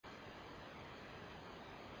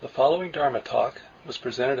The following Dharma talk was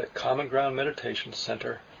presented at Common Ground Meditation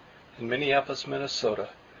Center in Minneapolis, Minnesota,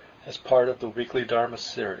 as part of the weekly Dharma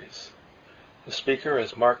series. The speaker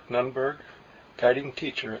is Mark Nunberg, guiding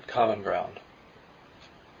teacher at Common Ground.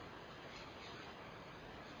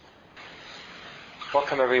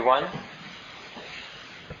 Welcome, everyone.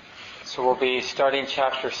 So we'll be starting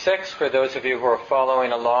Chapter 6. For those of you who are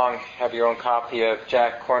following along, have your own copy of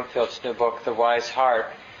Jack Kornfield's new book, The Wise Heart.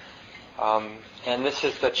 And this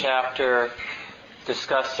is the chapter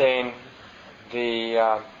discussing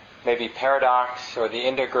the maybe paradox or the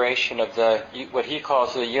integration of the what he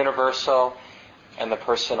calls the universal and the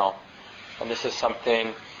personal. And this is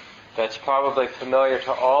something that's probably familiar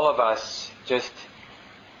to all of us, just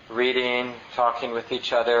reading, talking with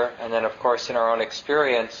each other, and then of course in our own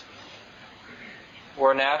experience.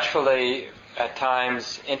 We're naturally at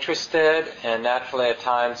times interested and naturally at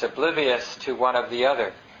times oblivious to one or the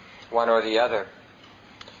other.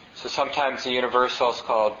 So sometimes the universal is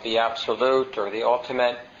called the absolute or the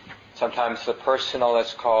ultimate. Sometimes the personal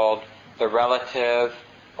is called the relative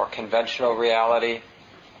or conventional reality.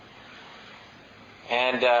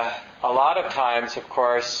 And a lot of times, of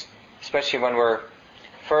course, especially when we're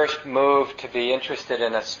first moved to be interested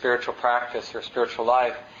in a spiritual practice or spiritual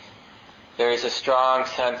life, there is a strong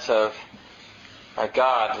sense of, my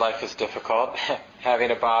God, life is difficult.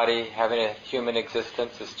 Having a body, having a human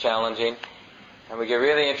existence is challenging. And we get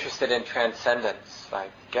really interested in transcendence.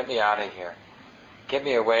 Like, get me out of here. Get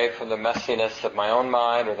me away from the messiness of my own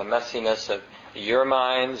mind or the messiness of your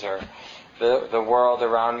minds or the world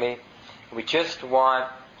around me. We just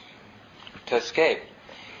want to escape.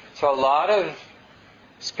 So a lot of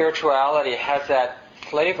spirituality has that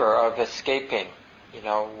flavor of escaping,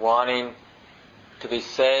 wanting to be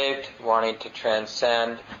saved, wanting to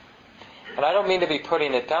transcend. And I don't mean to be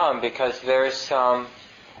putting it down, because there's some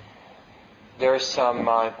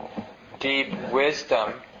deep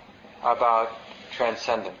wisdom about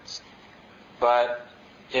transcendence. But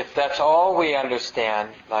if that's all we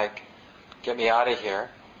understand, like, get me out of here,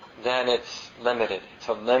 then it's limited. It's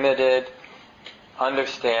a limited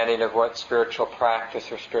understanding of what spiritual practice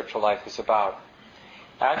or spiritual life is about.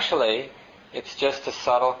 Actually, it's just a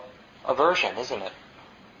subtle aversion, isn't it?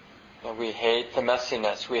 And we hate the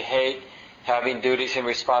messiness. We hate having duties and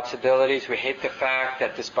responsibilities. We hate the fact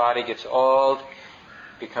that this body gets old,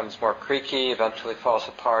 becomes more creaky, eventually falls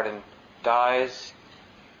apart and dies.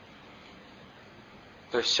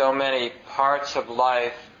 There's so many parts of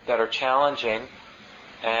life that are challenging,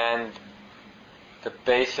 and the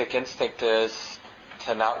basic instinct is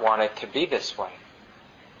to not want it to be this way.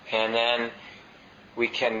 And then we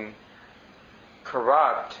can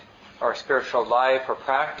corrupt our spiritual life or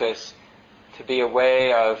practice to be a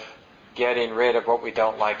way of getting rid of what we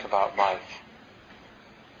don't like about life.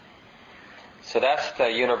 So that's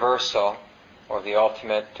the universal, or the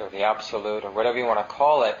ultimate, or the absolute, or whatever you want to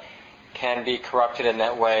call it, can be corrupted in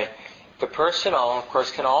that way. The personal, of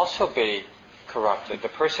course, can also be corrupted. The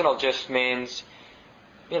personal just means,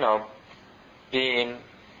 being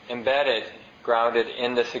embedded, grounded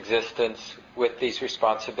in this existence with these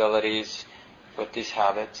responsibilities, with these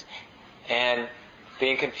habits. And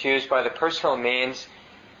being confused by the personal means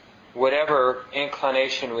whatever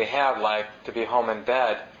inclination we have, like to be home in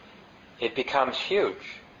bed, it becomes huge.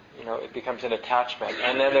 It becomes an attachment.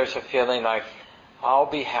 And then there's a feeling like, I'll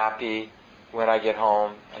be happy when I get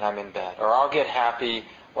home and I'm in bed. Or I'll get happy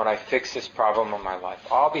when I fix this problem in my life.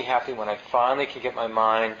 I'll be happy when I finally can get my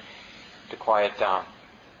mind to quiet down.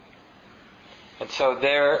 And so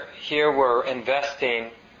here we're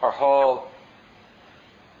investing our whole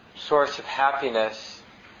source of happiness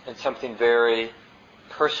in something very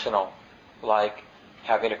personal, like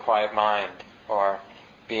having a quiet mind, or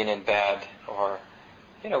being in bed, or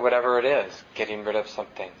whatever it is, getting rid of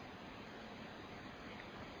something.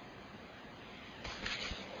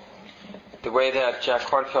 The way that Jack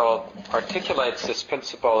Kornfield articulates this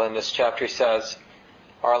principle in this chapter, he says,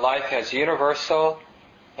 our life has universal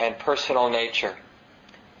and personal nature.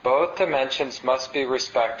 Both dimensions must be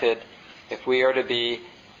respected if we are to be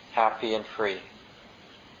happy and free.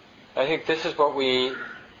 I think this is what we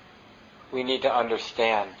need to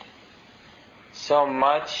understand. So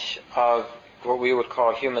much of what we would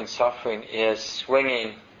call human suffering is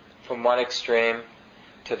swinging from one extreme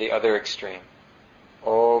to the other extreme,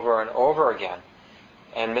 over and over again,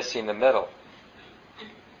 and missing the middle.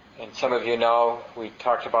 And some of you know, we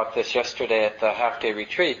talked about this yesterday at the half-day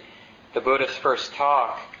retreat. The Buddha's first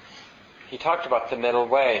talk, he talked about the middle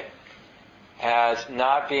way as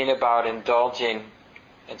not being about indulging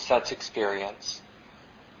in sense experience.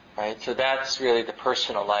 Right? So that's really the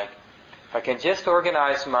personal life. If I can just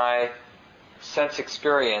organize my sense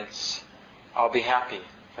experience, I'll be happy.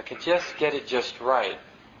 If I can just get it just right,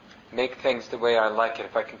 make things the way I like it,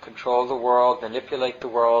 if I can control the world, manipulate the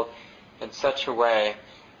world in such a way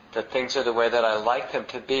that things are the way that I like them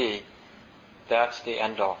to be, that's the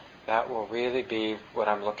end-all. That will really be what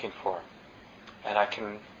I'm looking for. And I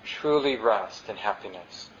can truly rest in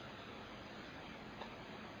happiness.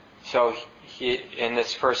 So in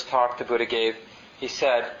this first talk the Buddha gave, he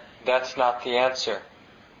said, that's not the answer.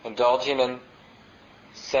 Indulging in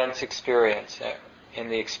sense experience, in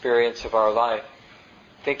the experience of our life,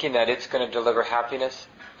 thinking that it's going to deliver happiness,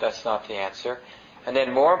 that's not the answer. And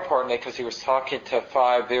then more importantly, because he was talking to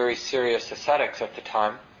 5 very serious ascetics at the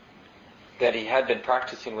time that he had been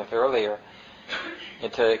practicing with earlier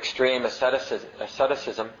into extreme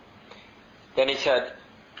asceticism, then he said,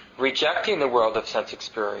 rejecting the world of sense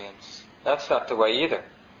experience, that's not the way either.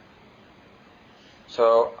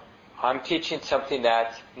 So I'm teaching something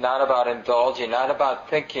that's not about indulging, not about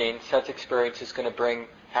thinking sense experience is going to bring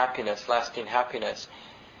happiness, lasting happiness.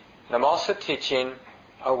 And I'm also teaching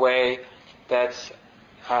a way that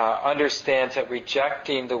understands that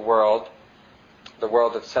rejecting the world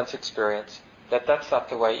of sense experience, that's not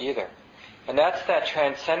the way either. And that's that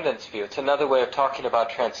transcendence view. It's another way of talking about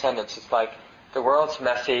transcendence. It's like, the world's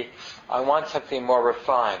messy, I want something more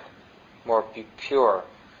refined, more pure,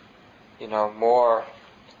 more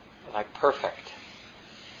like perfect.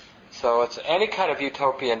 So it's any kind of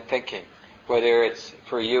utopian thinking, whether it's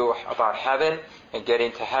for you about heaven and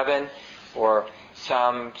getting to heaven, or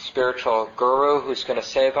some spiritual guru who's going to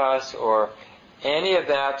save us, or any of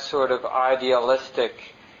that sort of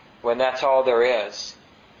idealistic, when that's all there is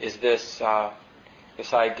this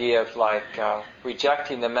idea of like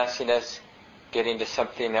rejecting the messiness, getting to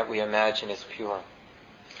something that we imagine is pure.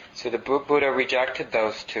 So the Buddha rejected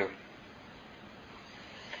those two.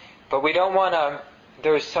 But we don't want to,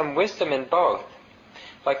 there's some wisdom in both.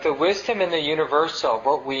 Like the wisdom in the universal,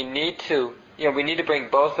 what we need to, we need to bring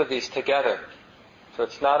both of these together. So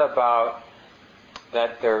it's not about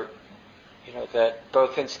that that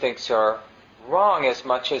both instincts are wrong as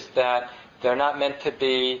much as that they're not meant to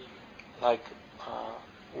be like,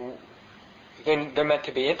 they're meant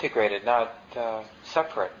to be integrated, not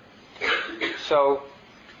separate. So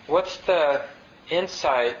what's the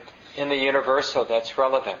insight in the universal that's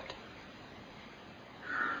relevant?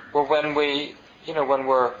 Well, when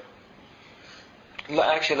we're...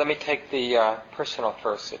 Actually, let me take the personal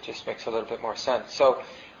first. It just makes a little bit more sense. So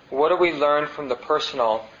what do we learn from the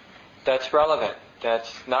personal that's relevant,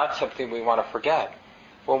 that's not something we want to forget?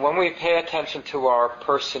 Well, when we pay attention to our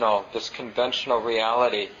personal, this conventional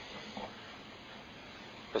reality,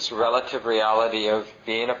 this relative reality of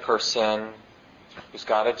being a person who's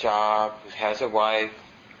got a job, who has a wife,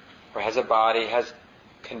 or has a body, has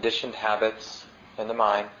conditioned habits in the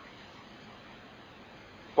mind.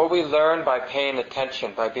 What we learn by paying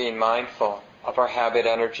attention, by being mindful of our habit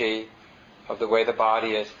energy, of the way the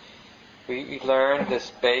body is, we learn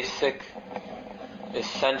this basic,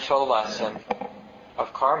 essential lesson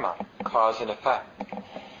of karma, cause and effect.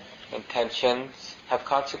 Intentions have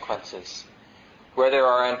consequences. Whether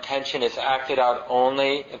our intention is acted out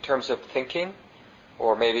only in terms of thinking,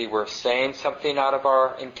 or maybe we're saying something out of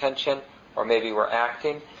our intention, or maybe we're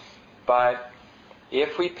acting, but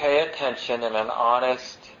if we pay attention in an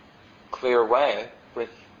honest, clear way with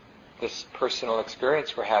this personal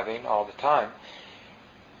experience we're having all the time,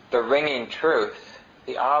 the ringing truth,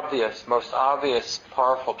 the obvious, most obvious,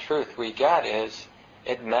 powerful truth we get is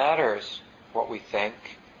it matters what we think,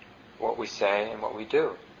 what we say, and what we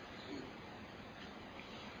do.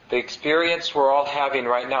 The experience we're all having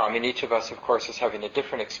right now, each of us, of course, is having a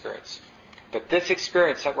different experience. But this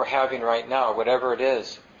experience that we're having right now, whatever it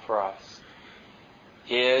is for us,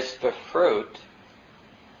 is the fruit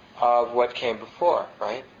of what came before,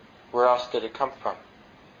 right? Where else did it come from?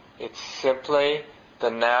 It's simply the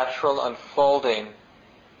natural unfolding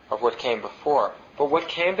of what came before. But what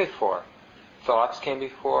came before? Thoughts came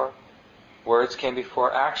before, words came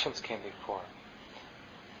before, actions came before.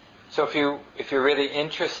 So if you're really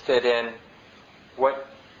interested in what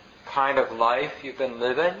kind of life you've been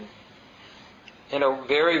living, in a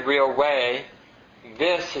very real way,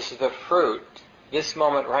 this is the fruit. This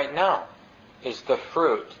moment right now is the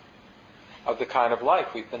fruit of the kind of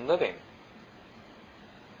life we've been living.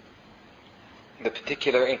 The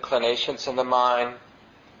particular inclinations in the mind,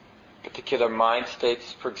 particular mind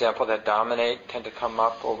states, for example, that dominate tend to come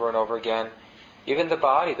up over and over again. Even the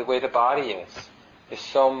body, the way the body is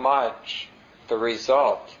so much the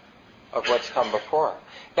result of what's come before.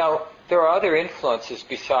 Now, there are other influences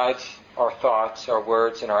besides our thoughts, our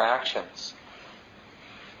words, and our actions.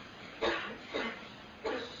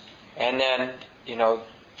 And then,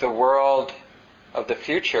 the world of the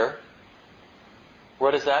future,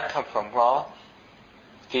 where does that come from? Well,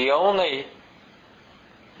 the only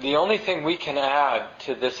thing we can add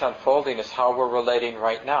to this unfolding is how we're relating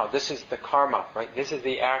right now. This is the karma, right? This is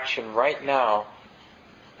the action right now,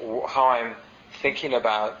 how I'm thinking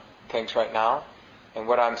about things right now, and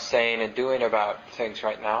what I'm saying and doing about things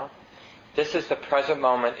right now. This is the present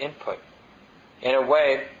moment input. In a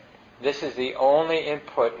way, this is the only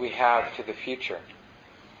input we have to the future.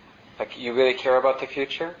 Like, you really care about the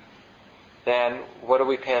future? Then what do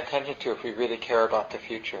we pay attention to if we really care about the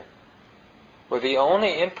future? Well, the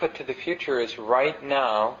only input to the future is right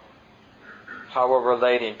now, how we're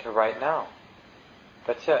relating to right now.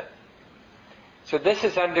 That's it. So this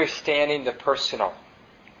is understanding the personal.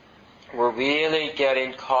 We're really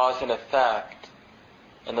getting cause and effect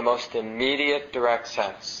in the most immediate, direct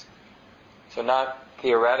sense. So not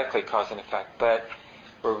theoretically cause and effect, but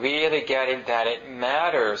we're really getting that it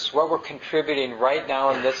matters. What we're contributing right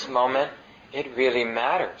now in this moment, it really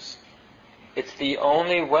matters. It's the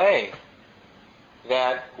only way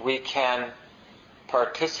that we can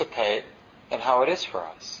participate in how it is for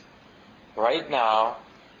us. Right now,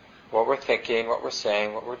 what we're thinking, what we're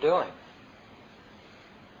saying, what we're doing.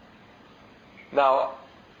 Now,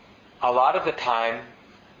 a lot of the time,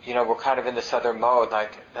 we're kind of in this other mode,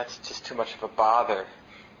 like, that's just too much of a bother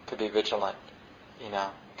to be vigilant,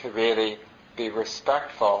 to really be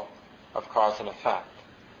respectful of cause and effect,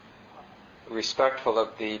 respectful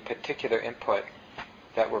of the particular input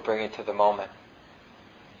that we're bringing to the moment.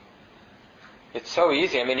 It's so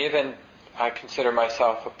easy. Even I consider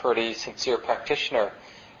myself a pretty sincere practitioner,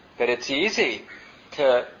 but it's easy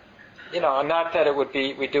to, not that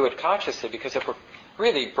we do it consciously, because if we're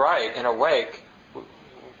really bright and awake,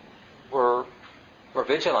 we're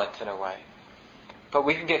vigilant in a way. But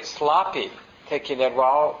we can get sloppy, thinking that, well,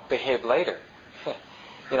 I'll behave later.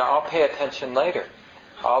 I'll pay attention later.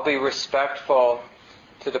 I'll be respectful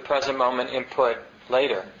to the present moment input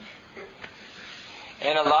later.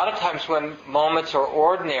 And a lot of times when moments are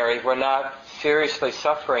ordinary, we're not seriously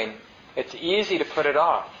suffering, it's easy to put it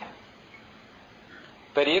off.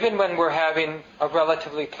 But even when we're having a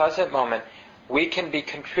relatively pleasant moment, we can be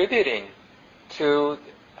contributing to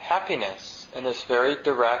happiness in this very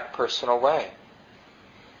direct, personal way.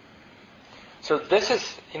 So this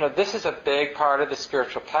is a big part of the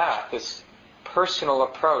spiritual path, this personal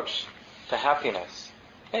approach to happiness.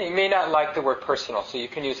 And you may not like the word personal, so you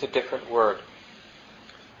can use a different word.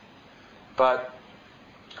 But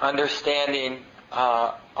understanding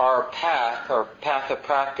our path of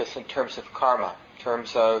practice in terms of karma, in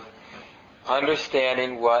terms of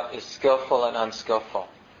understanding what is skillful and unskillful.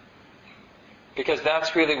 Because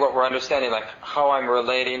that's really what we're understanding, like how I'm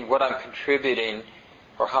relating, what I'm contributing,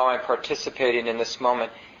 or how I'm participating in this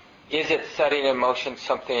moment. Is it setting in motion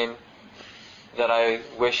something that I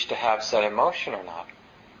wish to have set in motion or not?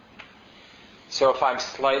 So if I'm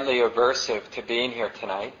slightly aversive to being here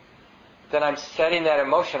tonight, then I'm setting that in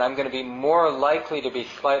motion. I'm going to be more likely to be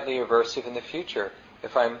slightly aversive in the future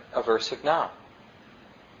if I'm aversive now.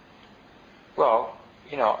 Well,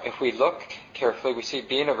 if we look carefully, we see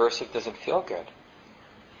being aversive doesn't feel good.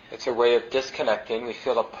 It's a way of disconnecting. We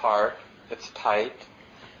feel apart. It's tight.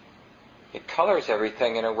 It colors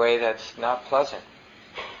everything in a way that's not pleasant.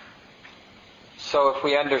 So if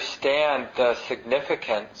we understand the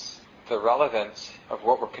significance, the relevance of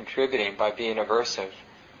what we're contributing by being aversive,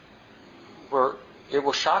 it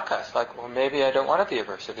will shock us. Like, well, maybe I don't want to be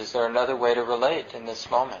aversive. Is there another way to relate in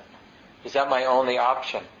this moment? Is that my only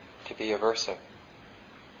option, to be aversive?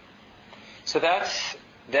 So that's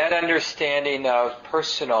that understanding of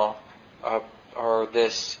personal, or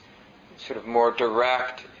this sort of more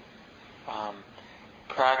direct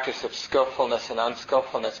practice of skillfulness and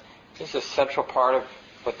unskillfulness is a central part of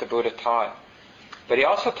what the Buddha taught. But he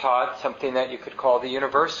also taught something that you could call the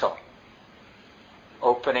universal.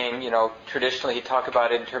 Opening, traditionally he talked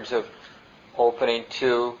about it in terms of opening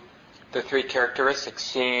to the three characteristics.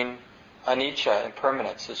 Seeing anicca,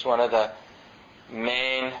 impermanence, is one of the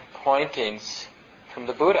main pointings from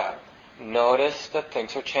the Buddha. Notice that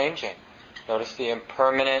things are changing. Notice the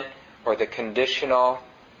impermanent or the conditional,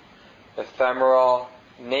 ephemeral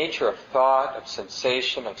nature of thought, of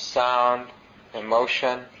sensation, of sound,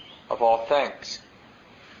 emotion, of all things.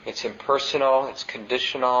 It's impersonal, it's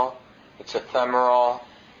conditional, it's ephemeral.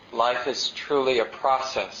 Life is truly a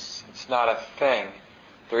process. It's not a thing.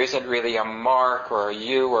 There isn't really a mark or a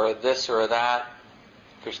you or a this or a that.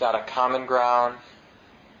 There's not a common ground.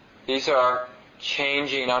 These are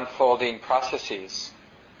changing, unfolding processes.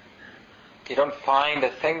 You don't find a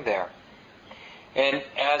thing there. And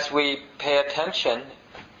as we pay attention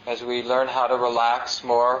as we learn how to relax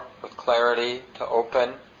more with clarity, to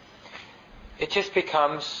open, it just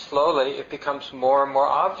becomes, slowly, it becomes more and more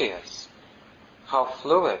obvious how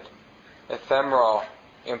fluid, ephemeral,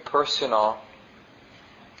 impersonal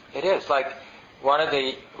it is. Like, one of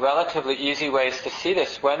the relatively easy ways to see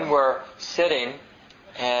this, when we're sitting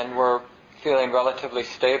and we're feeling relatively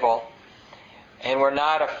stable, and we're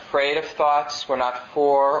not afraid of thoughts, we're not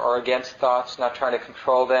for or against thoughts, not trying to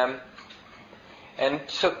control them. And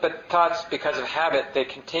so, but thoughts, because of habit, they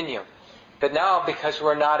continue. But now, because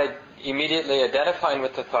we're not immediately identifying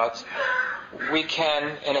with the thoughts, we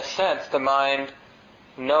can, in a sense, the mind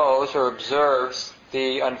knows or observes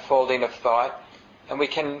the unfolding of thought, and we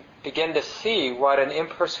can begin to see what an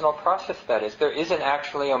impersonal process that is. There isn't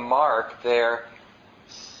actually a mark there,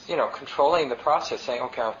 controlling the process, saying,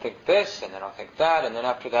 okay, I'll think this, and then I'll think that, and then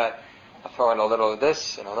after that, I'll throw in a little of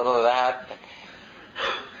this and a little of that.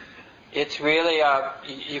 It's really,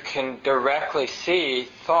 you can directly see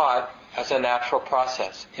thought as a natural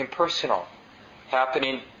process, impersonal,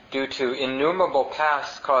 happening due to innumerable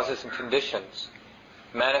past causes and conditions,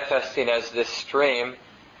 manifesting as this stream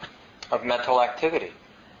of mental activity.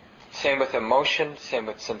 Same with emotion, same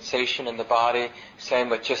with sensation in the body, same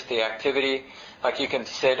with just the activity. Like, you can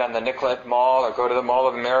sit on the Nicollet Mall or go to the Mall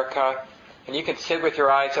of America, and you can sit with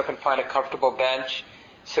your eyes open, find a comfortable bench,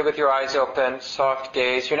 sit with your eyes open, soft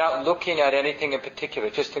gaze. You're not looking at anything in particular,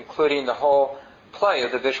 just including the whole play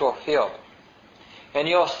of the visual field. And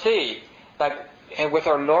you'll see, and with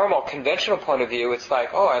our normal, conventional point of view, it's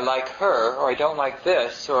like, oh, I like her, or I don't like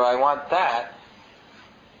this, or I want that.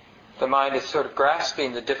 The mind is sort of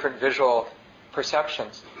grasping the different visual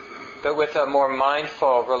perceptions. But with a more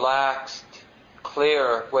mindful, relaxed,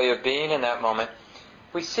 clear way of being in that moment,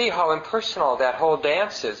 we see how impersonal that whole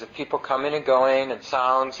dance is, of people coming and going, and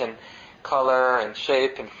sounds, and color, and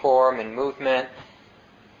shape, and form, and movement.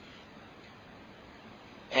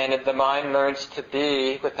 And the mind learns to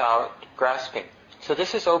be without grasping. So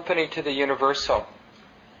this is opening to the universal,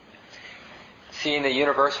 seeing the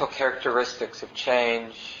universal characteristics of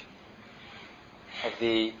change, of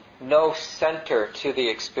the no center to the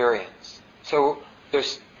experience. So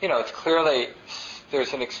there's, it's clearly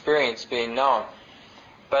there's an experience being known.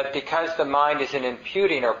 But because the mind isn't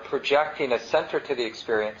imputing or projecting a center to the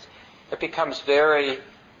experience, it becomes very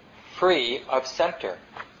free of center.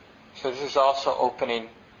 So this is also opening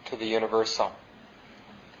to the universal.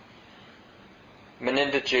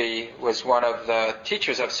 Menindaji was one of the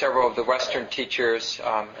teachers of several of the Western teachers,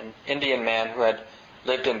 an Indian man who had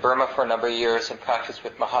lived in Burma for a number of years and practiced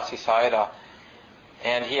with Mahasi Sayadaw.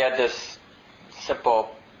 And he had this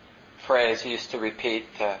simple phrase he used to repeat.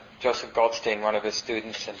 Joseph Goldstein, one of his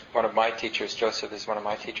students, and one of my teachers, Joseph is one of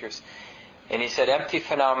my teachers. And he said, empty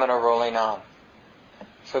phenomena rolling on.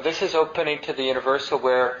 So this is opening to the universal,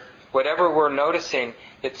 where whatever we're noticing,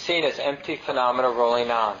 it's seen as empty phenomena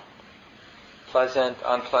rolling on. Pleasant,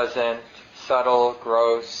 unpleasant, subtle,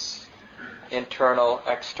 gross, internal,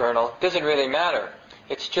 external. Doesn't really matter.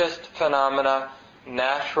 It's just phenomena,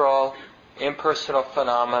 natural, impersonal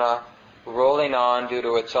phenomena, rolling on due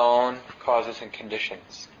to its own causes and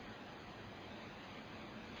conditions.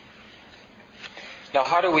 Now,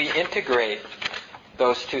 how do we integrate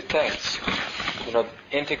those two things?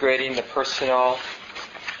 Integrating the personal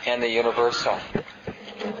and the universal.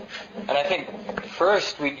 And I think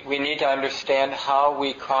first we need to understand how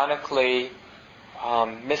we chronically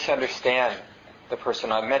misunderstand the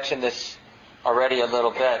personal. I've mentioned this already a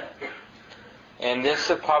little bit. And this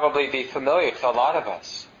will probably be familiar to a lot of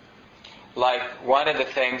us. Like, one of the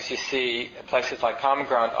things you see at places like Common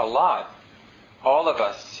Ground a lot, all of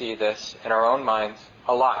us see this in our own minds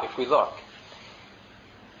a lot if we look.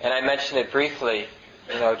 And I mentioned it briefly,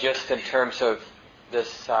 just in terms of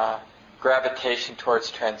this gravitation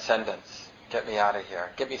towards transcendence. Get me out of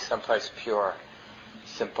here. Get me someplace pure,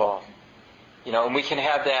 simple. And we can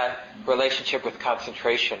have that relationship with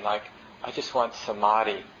concentration, like, I just want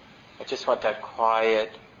samadhi. I just want that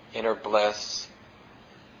quiet inner bliss.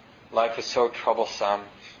 Life is so troublesome.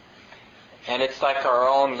 And it's like our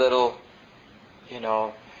own little,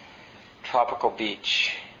 tropical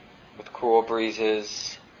beach with cool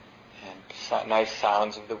breezes and nice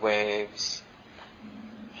sounds of the waves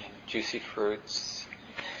and juicy fruits,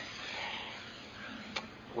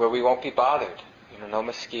 where we won't be bothered. No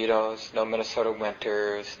mosquitoes, no Minnesota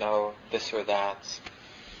winters, no this or that.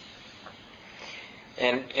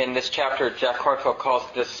 And in this chapter, Jack Kornfield calls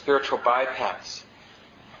this spiritual bypass.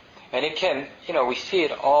 And it can, we see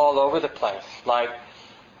it all over the place. Like,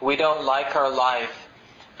 we don't like our life,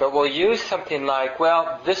 but we'll use something like,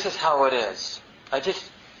 well, this is how it is. I just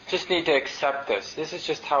need to accept this. This is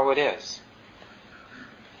just how it is.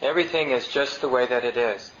 Everything is just the way that it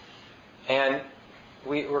is. And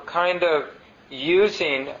we're kind of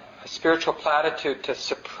using a spiritual platitude to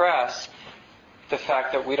suppress the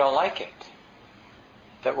fact that we don't like it,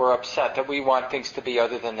 that we're upset, that we want things to be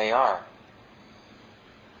other than they are.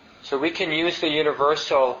 So we can use the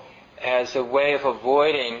universal as a way of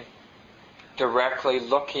avoiding directly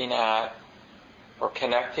looking at or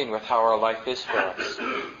connecting with how our life is for us.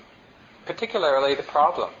 Particularly the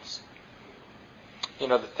problems.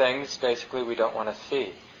 The things basically we don't want to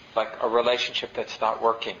see. Like a relationship that's not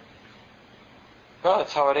working. Well,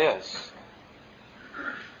 that's how it is.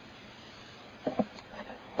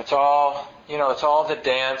 It's all the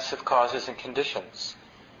dance of causes and conditions.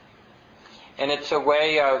 And it's a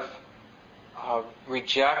way of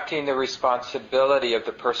rejecting the responsibility of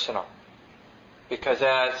the personal. Because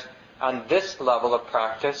as on this level of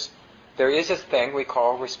practice, there is a thing we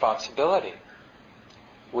call responsibility.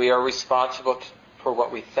 We are responsible for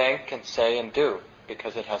what we think and say and do,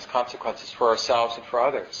 because it has consequences for ourselves and for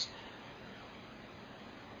others.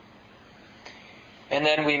 And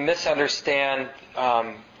then we misunderstand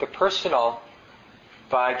the personal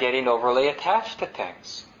by getting overly attached to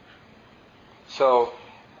things. So,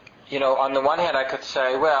 on the one hand I could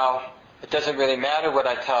say, well, it doesn't really matter what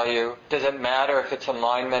I tell you. It doesn't matter if it's in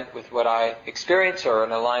alignment with what I experience or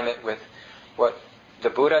in alignment with what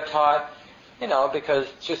the Buddha taught, because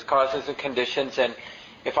it's just causes and conditions. And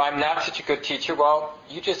if I'm not such a good teacher, well,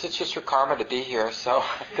 it's just your karma to be here, so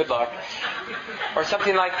good luck. Or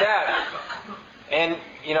something like that. And,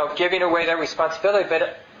 giving away that responsibility.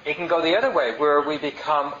 But it can go the other way, where we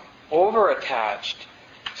become over-attached,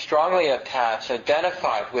 strongly attached,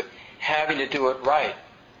 identified with having to do it right.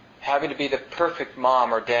 Having to be the perfect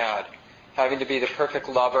mom or dad, having to be the perfect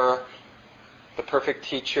lover, the perfect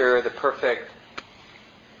teacher, the perfect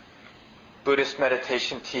Buddhist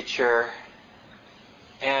meditation teacher,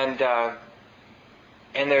 and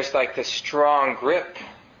there's like this strong grip,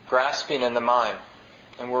 grasping in the mind,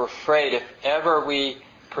 and we're afraid if ever we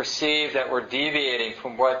perceive that we're deviating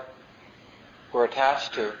from what we're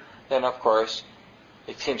attached to, then of course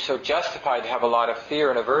it seems so justified to have a lot of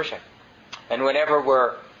fear and aversion. And whenever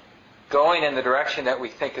we're going in the direction that we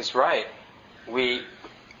think is right, we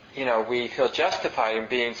feel justified in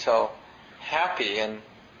being so happy and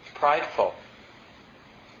prideful.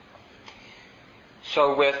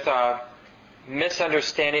 So with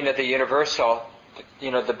misunderstanding of the universal,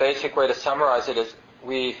 the basic way to summarize it is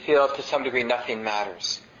we feel to some degree nothing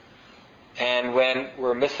matters. And when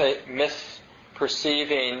we're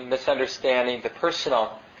misperceiving, misunderstanding the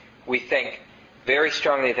personal, we think very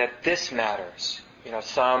strongly that this matters.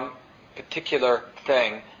 Some particular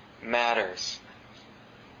thing matters.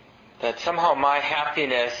 That somehow my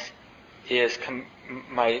happiness is,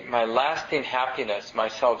 my lasting happiness, my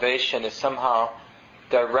salvation is somehow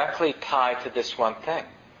directly tied to this one thing.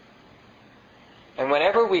 And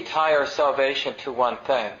whenever we tie our salvation to one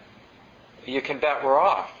thing, you can bet we're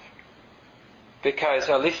off. Because,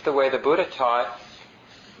 at least the way the Buddha taught,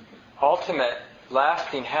 ultimate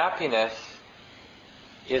lasting happiness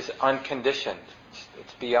is unconditioned.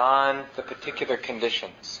 It's beyond the particular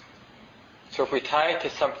conditions. So if we tie it to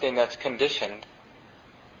something that's conditioned,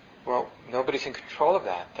 well, nobody's in control of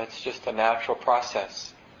that. That's just a natural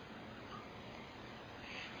process.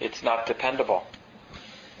 It's not dependable.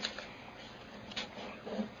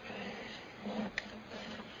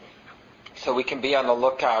 So we can be on the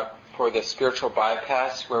lookout for the spiritual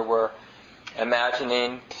bypass where we're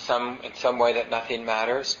imagining in some way that nothing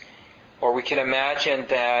matters. Or we can imagine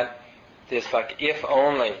that this if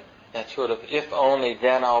only, that sort of if only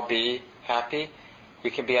then I'll be happy. We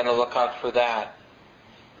can be on the lookout for that.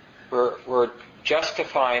 We're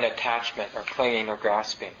justifying attachment or clinging or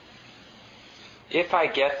grasping. If I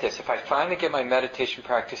get this, if I finally get my meditation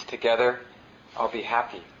practice together, I'll be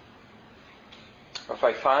happy. Or if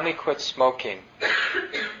I finally quit smoking.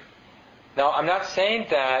 Now, I'm not saying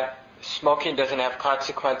that smoking doesn't have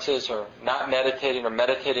consequences, or not meditating or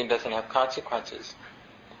meditating doesn't have consequences.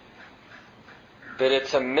 But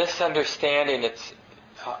it's a misunderstanding. It's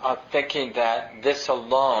of thinking that this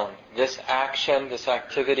alone, this action, this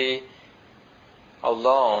activity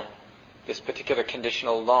alone, this particular condition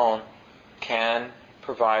alone, can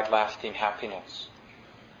provide lasting happiness.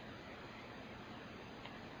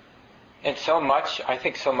 And I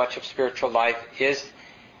think so much of spiritual life is,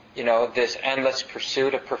 this endless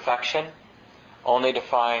pursuit of perfection, only to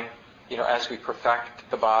find, as we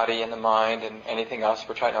perfect the body and the mind and anything else,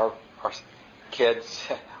 we're trying our kids,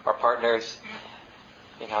 our partners,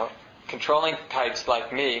 controlling types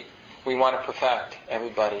like me, we want to perfect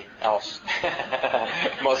everybody else,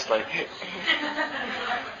 mostly.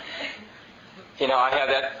 I have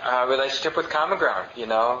that relationship with common ground.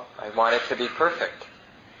 I want it to be perfect.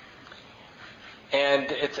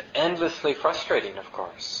 And it's endlessly frustrating, of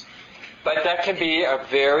course. But that can be a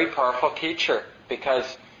very powerful teacher,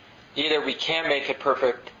 because either we can't make it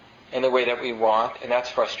perfect in the way that we want, and that's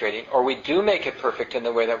frustrating, or we do make it perfect in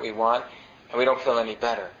the way that we want, and we don't feel any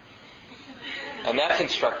better. And that's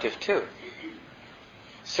instructive too.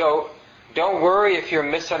 So don't worry if you're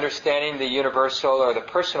misunderstanding the universal or the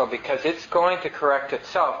personal, because it's going to correct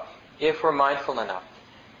itself if we're mindful enough.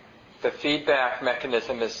 The feedback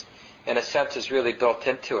mechanism is, in a sense, is really built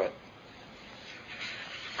into it.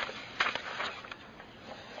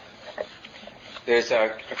 There's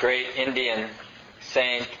a great Indian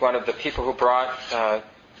saint, one of the people who brought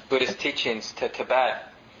Buddhist teachings to Tibet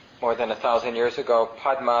more than 1,000 years ago.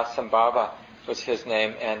 Padmasambhava was his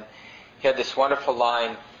name, and he had this wonderful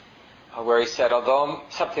line where he said, although,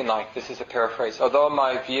 something like, this is a paraphrase, although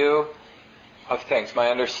my view of things, my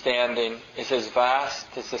understanding is as vast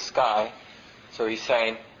as the sky, so he's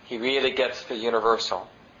saying he really gets the universal.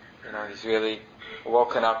 He's really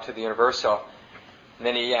woken up to the universal. And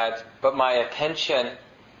then he adds, but my attention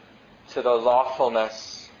to the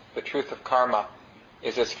lawfulness, the truth of karma,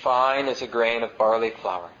 is as fine as a grain of barley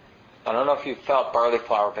flour. I don't know if you've felt barley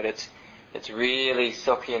flour, but it's really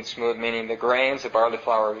silky and smooth, meaning the grains of barley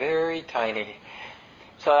flour are very tiny.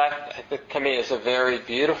 So that, to me, is a very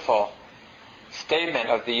beautiful statement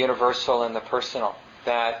of the universal and the personal,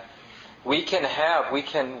 that we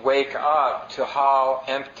can wake up to how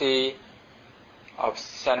empty of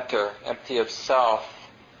center, empty of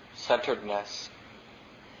self-centeredness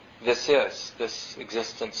this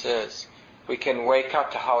existence is. We can wake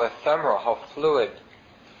up to how ephemeral, how fluid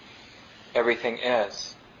everything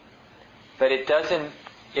is. But it doesn't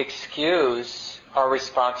excuse our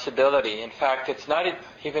responsibility. In fact, it's not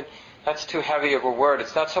even, that's too heavy of a word.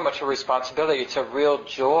 It's not so much a responsibility, it's a real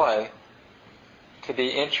joy to be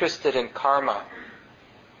interested in karma,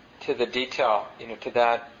 to the detail, to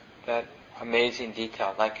that amazing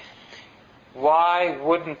detail. Like, why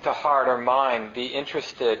wouldn't the heart or mind be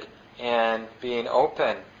interested in being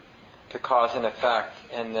open to cause and effect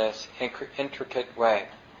in this intricate way,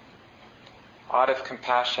 out of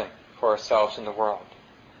compassion for ourselves and the world?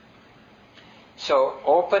 So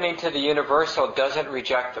opening to the universal doesn't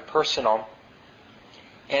reject the personal.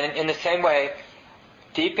 And in the same way,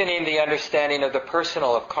 deepening the understanding of the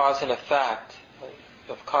personal, of cause and effect,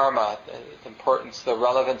 of karma, the importance, the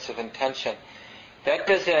relevance of intention, that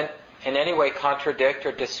doesn't in any way contradict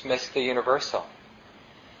or dismiss the universal.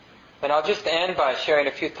 And I'll just end by sharing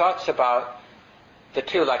a few thoughts about the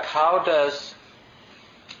two, like how does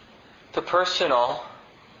the personal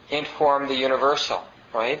inform the universal,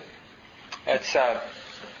 right? It's,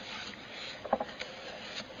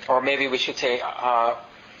 or maybe we should say,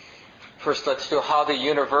 first let's do how the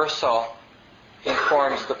universal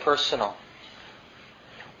informs the personal.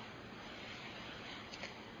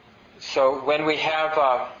 So when we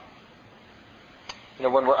have,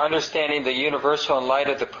 when we're understanding the universal in light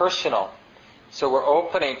of the personal, so we're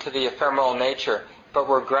opening to the ephemeral nature, but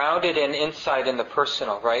we're grounded in insight in the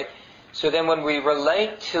personal, right? So then when we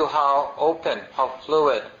relate to how open, how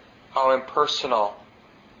fluid, how impersonal,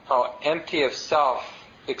 how empty of self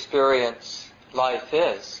experience life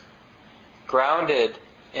is, grounded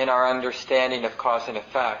in our understanding of cause and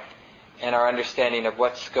effect, and our understanding of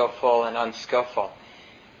what's skillful and unskillful,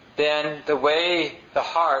 then the way the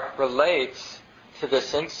heart relates to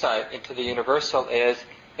this insight into the universal is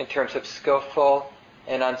in terms of skillful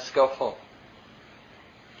and unskillful.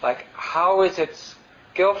 Like, how is it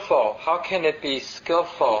skillful? How can it be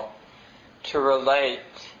skillful to relate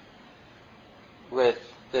with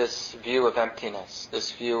this view of emptiness,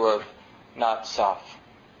 this view of not self?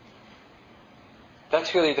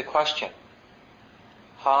 That's really the question.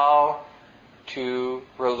 How to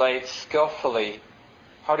relate skillfully,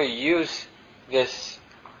 how to use this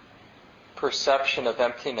perception of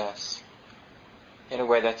emptiness in a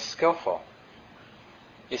way that's skillful.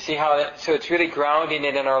 You see how so it's really grounding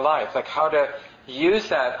it in our life, like how to use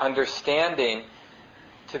that understanding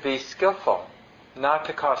to be skillful, not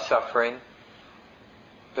to cause suffering,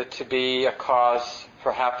 but to be a cause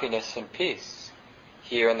for happiness and peace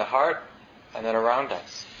here in the heart and then around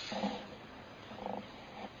us.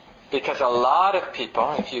 Because a lot of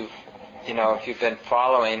people, if you've been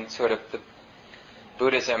following sort of the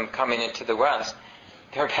Buddhism coming into the West,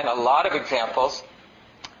 there have been a lot of examples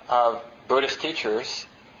of Buddhist teachers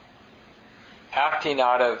acting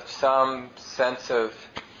out of some sense of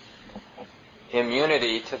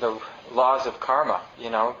immunity to the laws of karma,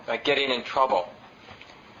 like getting in trouble,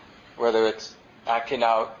 whether it's acting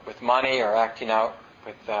out with money or acting out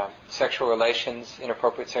sexual relations,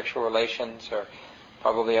 inappropriate sexual relations, or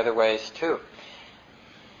probably other ways too.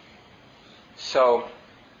 So,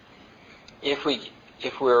 if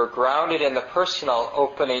we're grounded in the personal,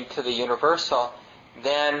 opening to the universal,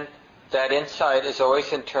 then that insight is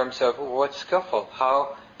always in terms of what's skillful.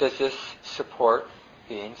 How does this support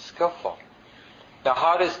being skillful? Now,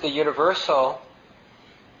 how does the universal?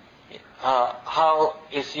 How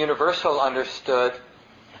is universal understood?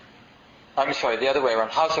 I'm sorry, the other way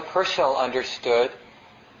around. How's the personal understood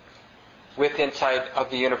with insight of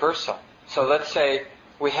the universal? So let's say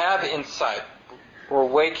we have insight. We're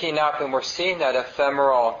waking up and we're seeing that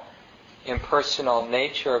ephemeral, impersonal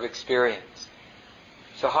nature of experience.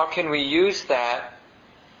 So how can we use that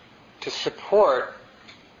to support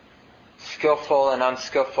skillful and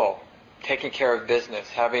unskillful, taking care of business,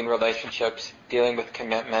 having relationships, dealing with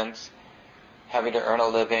commitments, having to earn a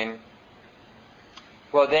living?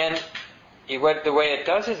 Well, then, the way it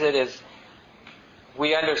does is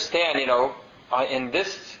we understand, in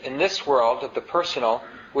this world of the personal,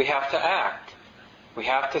 we have to act. We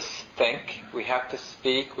have to think, we have to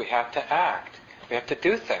speak, we have to act. We have to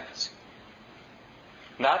do things.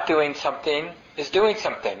 Not doing something is doing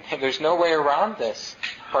something. There's no way around this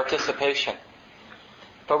participation.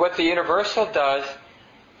 But what the universal does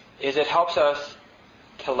is it helps us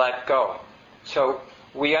to let go. So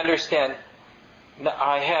we understand,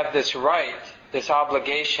 I have this right, this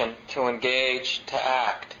obligation to engage, to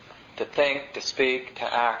act, to think, to speak,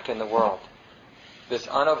 to act in the world. This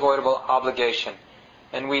unavoidable obligation.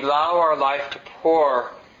 And we allow our life to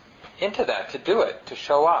pour into that, to do it, to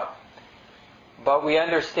show up. But we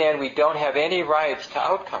understand we don't have any rights to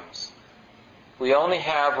outcomes. We only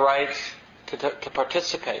have rights to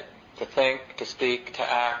participate, to think, to speak, to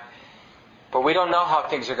act. But we don't know how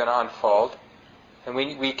things are going to unfold. And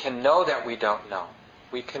we can know that we don't know.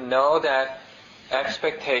 We can know that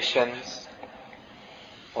expectations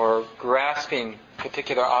or grasping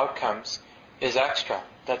particular outcomes is extra.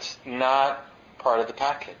 That's not part of the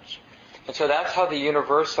package. And so that's how the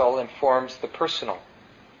universal informs the personal,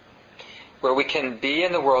 where we can be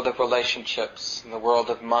in the world of relationships, in the world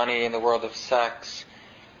of money, in the world of sex,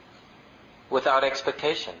 without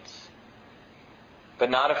expectations, but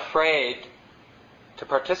not afraid to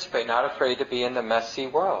participate, not afraid to be in the messy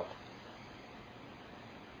world.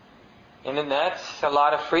 And then that's a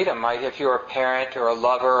lot of freedom. If you're a parent or a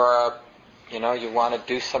lover or you want to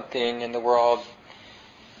do something in the world,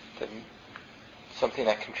 something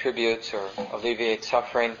that contributes or alleviates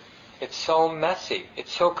suffering, it's so messy.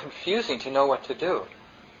 It's so confusing to know what to do.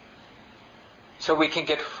 So we can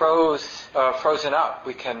get frozen up.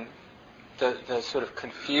 We can, the sort of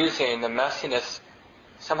confusing, the messiness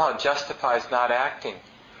somehow justifies not acting.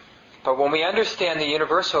 But when we understand the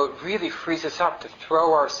universal, it really frees us up to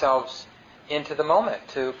throw ourselves into the moment,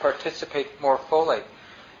 to participate more fully.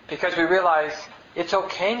 Because we realize it's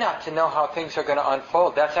okay not to know how things are going to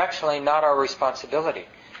unfold. That's actually not our responsibility.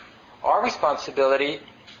 Our responsibility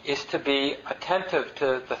is to be attentive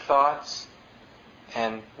to the thoughts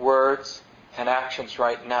and words and actions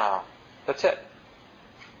right now. That's it.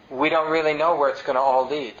 We don't really know where it's going to all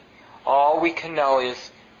lead. All we can know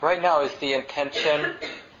is, right now, is the intention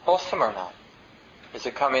wholesome or not? Is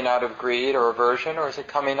it coming out of greed or aversion, or is it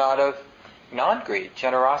coming out of non-greed,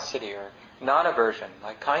 generosity, or non-aversion,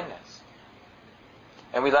 like kindness?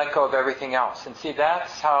 And we let go of everything else. And see,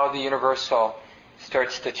 that's how the universal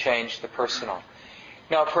starts to change the personal.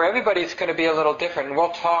 Now, for everybody, it's going to be a little different. And we'll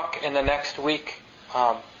talk in the next week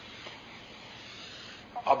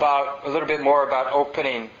about a little bit more about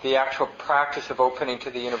opening, the actual practice of opening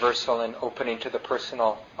to the universal and opening to the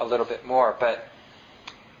personal a little bit more. But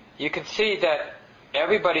you can see that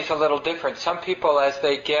everybody's a little different. Some people, as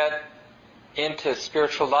they get into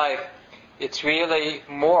spiritual life, it's really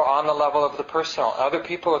more on the level of the personal. Other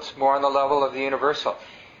people, it's more on the level of the universal.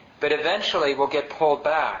 But eventually, we'll get pulled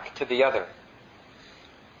back to the other.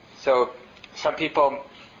 So, some people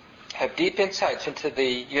have deep insights into the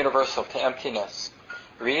universal, to emptiness.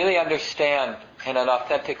 Really understand in an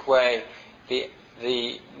authentic way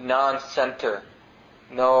the non-center,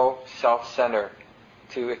 no self-center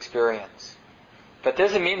to experience. But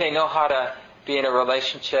doesn't mean they know how to be in a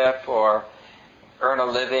relationship or earn a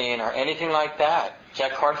living or anything like that.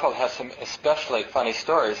 Jack Kornfield has some especially funny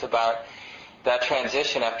stories about that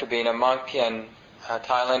transition after being a monk in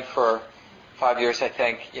Thailand for 5 years, I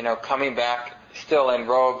think, coming back still in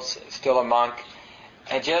robes, still a monk,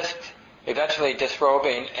 and just eventually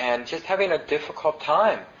disrobing and just having a difficult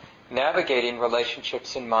time navigating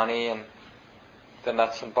relationships and money and the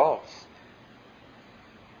nuts and bolts.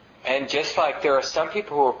 And just like there are some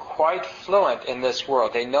people who are quite fluent in this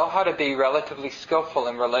world, they know how to be relatively skillful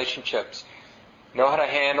in relationships, know how to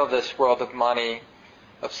handle this world of money,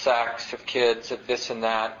 of sex, of kids, of this and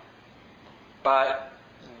that, but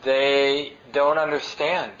they don't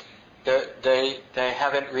understand. They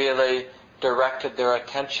haven't really directed their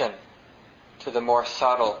attention to the more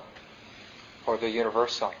subtle or the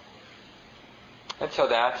universal. And so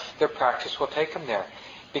their practice will take them there.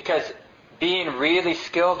 Because being really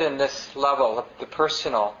skilled in this level of the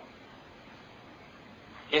personal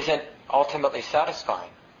isn't ultimately satisfying.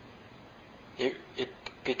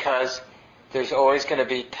 Because there's always going to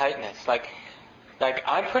be tightness. Like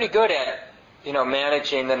I'm pretty good at,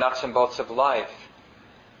 managing the nuts and bolts of life,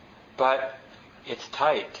 but it's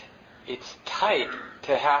tight. It's tight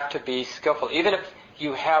to have to be skillful. Even if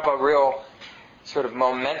you have a real sort of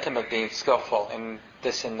momentum of being skillful in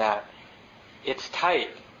this and that, it's tight.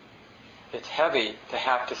 It's heavy to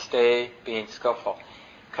have to stay being skillful,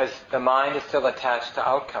 because the mind is still attached to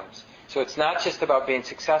outcomes. So it's not just about being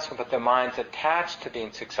successful, but the mind's attached to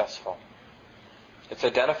being successful. It's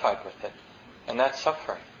identified with it, and that's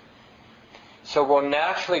suffering. So we'll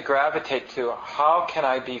naturally gravitate to, how can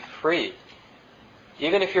I be free?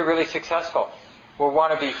 Even if you're really successful, we'll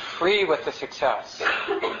want to be free with the success.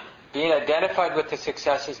 Being identified with the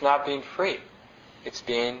success is not being free. It's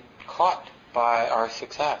being caught by our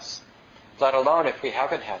success, let alone if we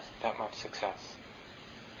haven't had that much success.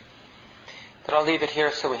 But I'll leave it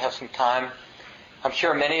here so we have some time. I'm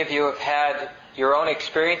sure many of you have had your own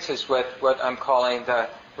experiences with what I'm calling the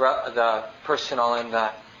personal and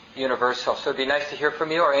the universal. So it'd be nice to hear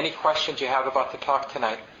from you, or any questions you have about the talk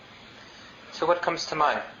tonight. So what comes to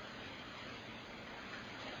mind?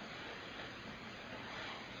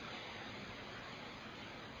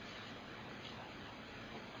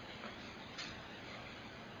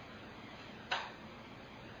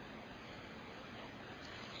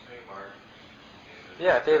 Hey, Mark.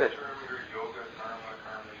 Yeah, David. Term here, yoga, karma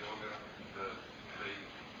yoga, they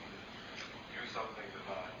do something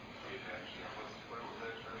divine. What was that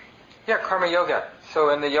expression? Yeah, karma yoga. So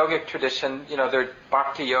in the yogic tradition, there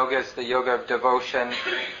bhakti yoga is the yoga of devotion.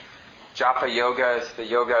 Japa yoga is the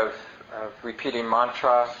yoga of repeating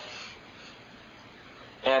mantra.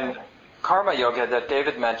 And karma yoga that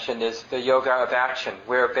David mentioned is the yoga of action,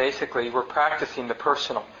 where basically we're practicing the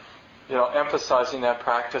personal. Emphasizing that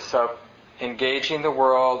practice of engaging the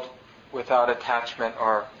world without attachment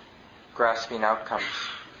or grasping outcomes.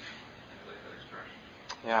 I like that expression.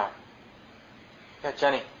 Yeah. Yeah,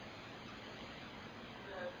 Jenny.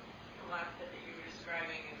 The last bit that you were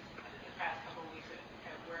describing is the past couple of weeks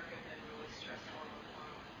at work have been really stressful.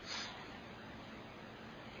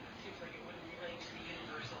 It seems like it wouldn't relate to the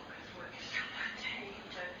universal because work is so mundane.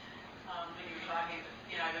 But when you were talking,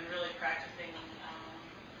 I've been really practicing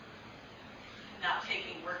not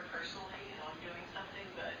taking work personally. I'm doing something,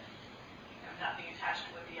 but not being attached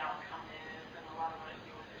to what the outcome is. And a lot of what I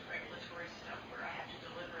do with this regulatory stuff, where I have to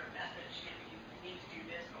deliver a message. You need to do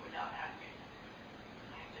this, but without having it.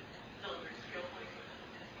 I have to deliver it skillfully so it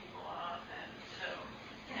doesn't piss people off.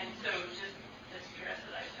 And so just the stress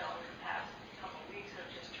that I felt over the past couple of weeks of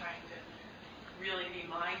just trying to really be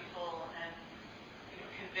mindful and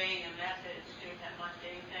conveying a message, doing that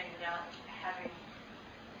mundane thing without having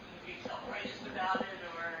be self-righteous about it,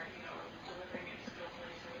 or delivering it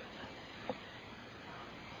skillfully so it doesn't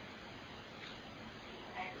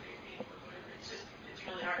aggravate people or whatever. It's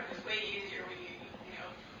really hard. It's way easier when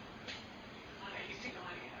when I used to go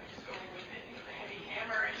in, just going with it, the heavy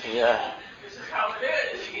hammer and this is how it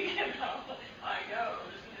is, I know,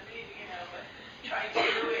 listen to me, but trying to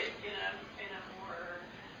do it in a more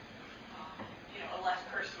a less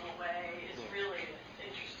personal way is really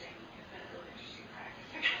interesting. It's been a really interesting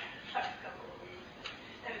practice. Last couple of weeks,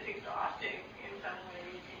 and it's exhausting in some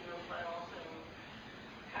ways, but also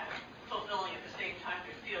kind of fulfilling at the same time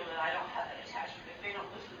to feel that I don't have that attachment. If they don't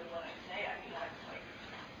listen to what I say, I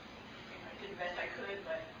did the best I could,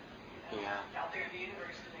 but out there in the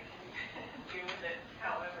universe, and they can deal with it.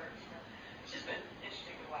 However, it's just been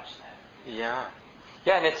interesting to watch that. Yeah.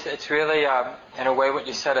 Yeah, and it's really, in a way, what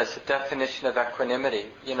you said is a definition of equanimity.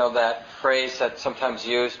 That phrase that's sometimes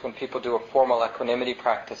used when people do a formal equanimity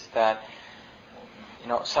practice, that,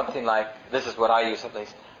 something like, this is what I use at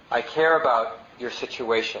least, I care about your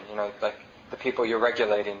situation, like the people you're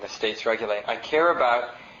regulating, the state's regulating. I care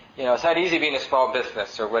about, it's not easy being a small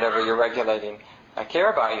business or whatever you're regulating. I care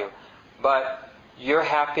about you. But your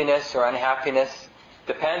happiness or unhappiness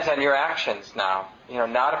depends on your actions now,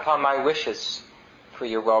 not upon my wishes for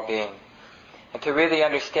your well-being. And to really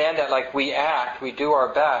understand that, like, we act, we do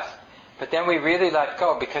our best, but then we really let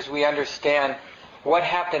go because we understand what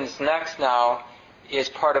happens next now is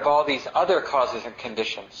part of all these other causes and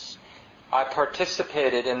conditions. I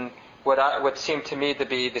participated in what seemed to me to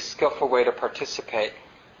be the skillful way to participate,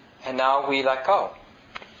 and now we let go.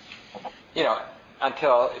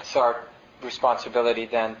 Until it's our responsibility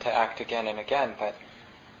then to act again and again. But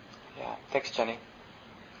yeah, thanks, Jenny.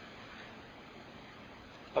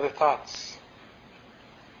 Other thoughts?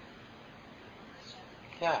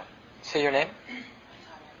 Yeah. Say your name.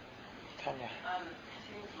 Tanya.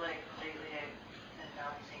 Seems like lately I've been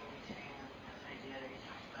bouncing between this idea that you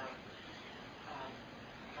talked about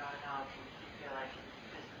how I can feel like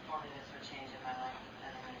this holiness or change in my life,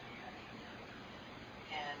 and I'm going to be happy.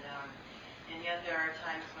 And yet there are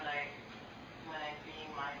times when I'm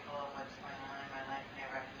being mindful of what's going on in my life, and I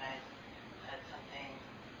recognize that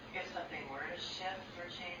if something were to shift or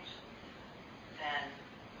change, then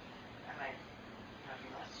I might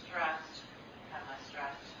be less stressed. If I'm less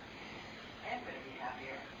stressed, I am going to be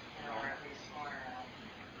happier, or at least more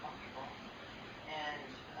comfortable. And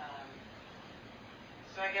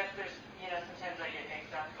so I guess there's, sometimes I get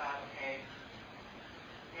mixed up about, okay,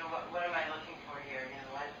 what am I looking for here?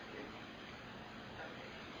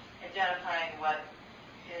 Identifying what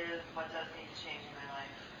does need to change in my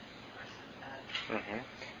life versus that. Mm-hmm.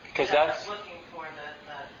 Because that's looking for the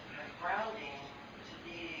grounding to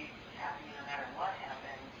be happy no matter what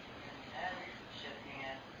happens, and then shifting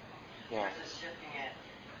it versus shifting it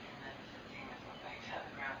and then taking myself back to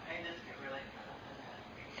the ground. This could really come up in that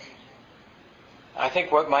confusion. I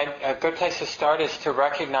think a good place to start is to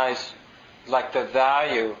recognize the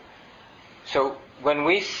value. So when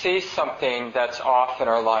we see something that's off in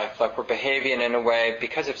our life, like we're behaving in a way,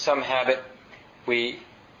 because of some habit, we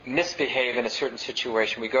misbehave in a certain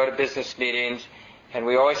situation. We go to business meetings and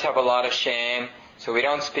we always have a lot of shame, so we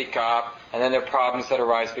don't speak up, and then there are problems that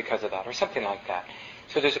arise because of that, or something like that.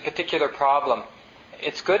 So there's a particular problem.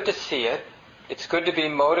 It's good to see it. It's good to be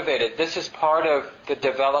motivated. This is part of the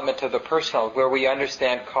development of the personal, where we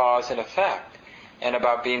understand cause and effect, and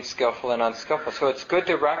about being skillful and unskillful. So it's good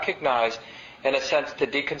to recognize, in a sense, to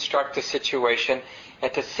deconstruct the situation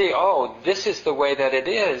and to see, this is the way that it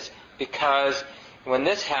is, because when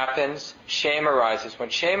this happens, shame arises. When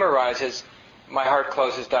shame arises, my heart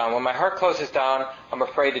closes down. When my heart closes down, I'm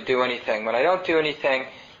afraid to do anything. When I don't do anything,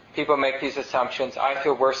 people make these assumptions. I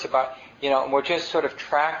feel worse about, and we're just sort of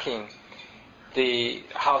tracking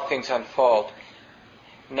how things unfold.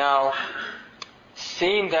 Now,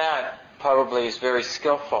 seeing that probably is very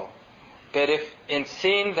skillful. But if in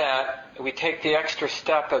seeing that we take the extra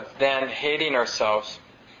step of then hating ourselves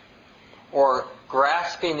or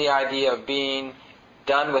grasping the idea of being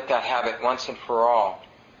done with that habit once and for all,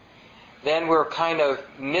 then we're kind of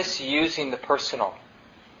misusing the personal,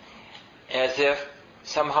 as if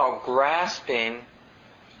somehow grasping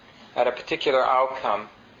at a particular outcome,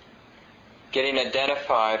 getting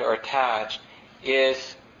identified or attached,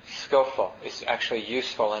 is skillful, is actually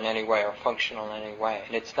useful in any way or functional in any way,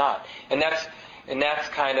 and it's not. And that's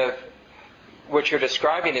kind of what you're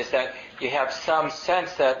describing, is that you have some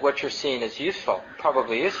sense that what you're seeing is useful,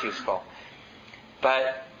 probably is useful,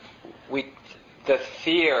 but the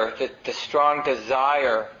fear, the strong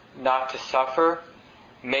desire not to suffer,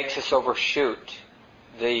 makes us overshoot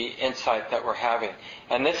the insight that we're having.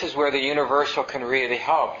 And this is where the universal can really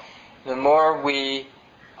help. The more we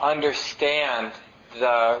understand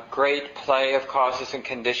the great play of causes and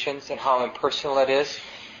conditions and how impersonal it is,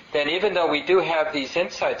 then even though we do have these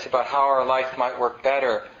insights about how our life might work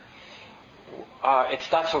better,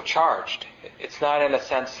 it's not so charged. It's not, in a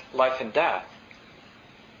sense, life and death.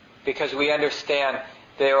 Because we understand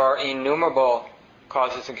there are innumerable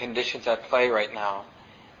causes and conditions at play right now.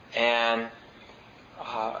 And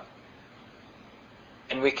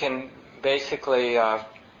we can basically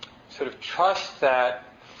sort of trust that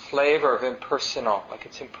flavor of impersonal, like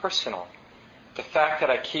it's impersonal. The fact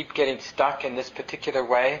that I keep getting stuck in this particular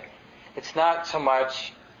way, it's not so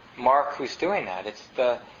much Mark who's doing that. It's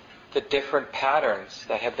the different patterns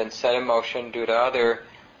that have been set in motion due to other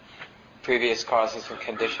previous causes and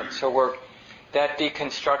conditions. So that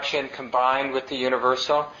deconstruction combined with the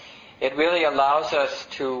universal, it really allows us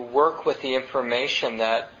to work with the information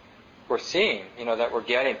that we're seeing, that we're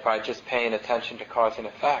getting by just paying attention to cause and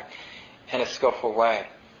effect in a skillful way.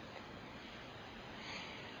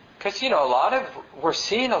 Because, we're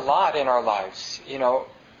seeing a lot in our lives,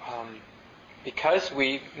 because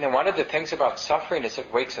one of the things about suffering is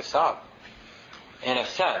it wakes us up. In a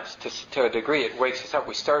sense, to a degree, it wakes us up.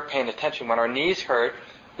 We start paying attention. When our knees hurt,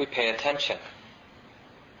 we pay attention.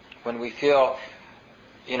 When we feel,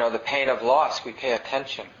 the pain of loss, we pay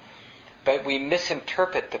attention. But we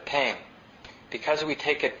misinterpret the pain. Because we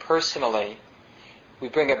take it personally, we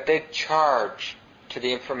bring a big charge to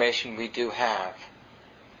the information we do have.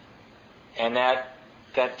 And that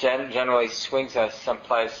generally swings us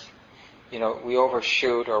someplace, we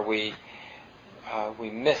overshoot or we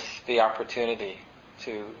miss the opportunity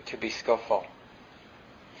to be skillful.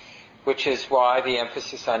 Which is why the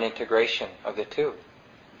emphasis on integration of the two.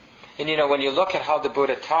 And when you look at how the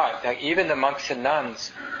Buddha taught, like even the monks and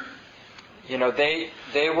nuns,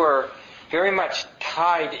 they were very much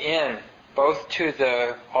tied in both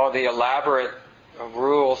to all the elaborate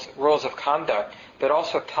rules of conduct, but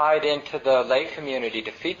also tied into the lay community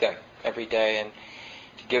to feed them every day and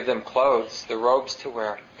to give them clothes, the robes to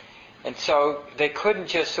wear. And so they couldn't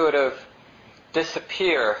just sort of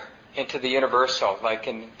disappear into the universal, like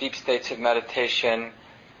in deep states of meditation.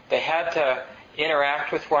 They had to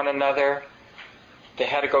interact with one another. They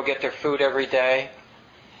had to go get their food every day.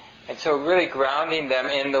 And so really grounding them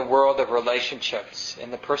in the world of relationships,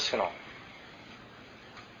 in the personal.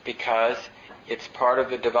 Because it's part of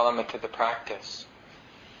the development of the practice.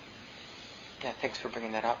 Yeah, thanks for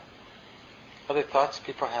bringing that up. Other thoughts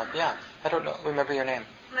people have? Yeah, I don't know. Remember your name?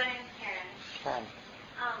 My name's Karen. Karen.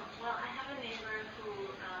 Well, I have a neighbor who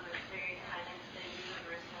is very tied into the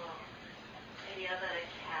universal idea that a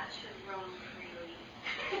cat should roam freely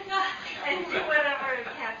and do whatever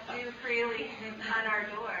cats do freely on our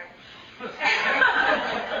door.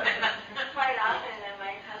 Quite often, and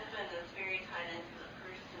my husband is very tied into the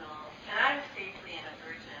personal, and I'm safely in a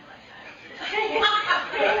virgin, like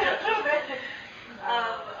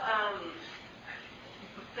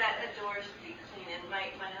that a door should be clean. And my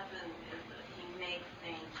husband he makes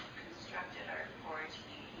things constructed our porch.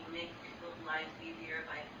 He makes people's lives easier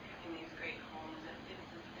by having these great homes and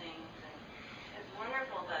fixes things, and it's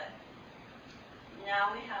wonderful. But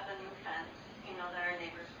now we have a new fence, that our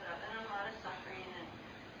neighbors put up, and a lot of suffering, and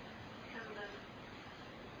because of this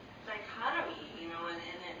dichotomy, and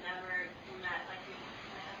it never met. Like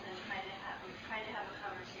my husband we tried to have a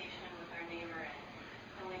conversation with our neighbor,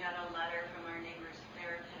 and we got a letter from our neighbor's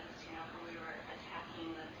therapist, when we were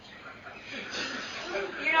attacking the.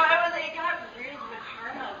 It got real. The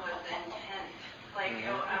karma was intense. Like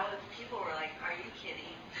people were like, "Are you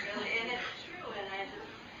kidding?" Really, and it's true. And I just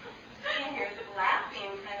sitting here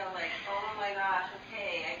laughing, kind of like, "Oh my gosh,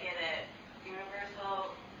 okay, I get it.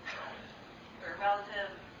 Universal or relative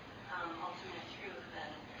ultimate truth."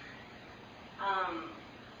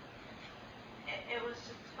 And it was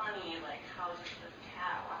just funny, like how just this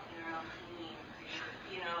cat walking around cleaning,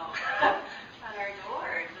 on our door.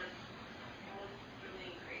 It was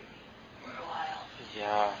really crazy for a while.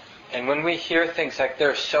 Yeah. And when we hear things like there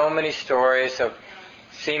are so many stories of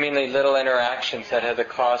seemingly little interactions that have the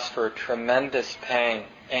cause for tremendous pain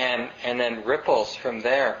and then ripples from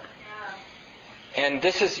there. Yeah. And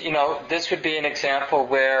this is, this would be an example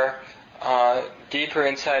where deeper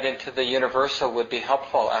insight into the universal would be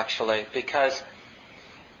helpful, actually, because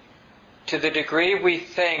to the degree we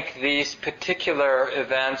think these particular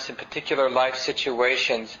events and particular life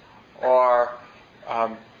situations are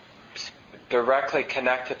directly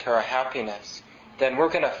connected to our happiness, then we're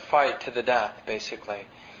going to fight to the death, basically.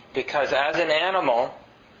 Because as an animal,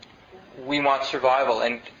 we want survival.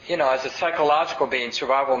 And, as a psychological being,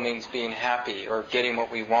 survival means being happy or getting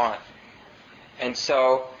what we want. And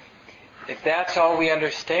so, if that's all we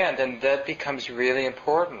understand, then that becomes really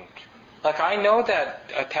important. Like, I know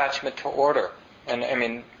that attachment to order.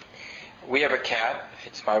 And, we have a cat.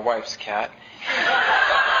 It's my wife's cat.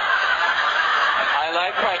 I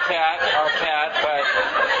like my cat, our cat, but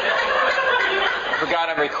I forgot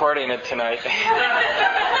I'm recording it tonight.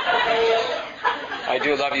 I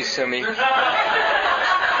do love you, Sumi.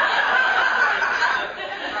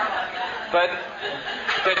 But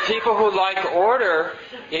people who like order,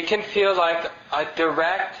 it can feel like a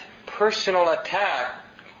direct personal attack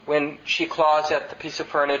when she claws at the piece of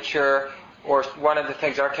furniture, or one of the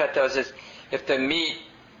things our cat does is if the meat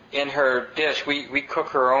in her dish, we cook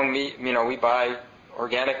her own meat, we buy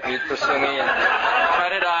organic meat for Sumi and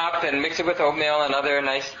cut it up and mix it with oatmeal and other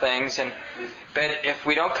nice things. But if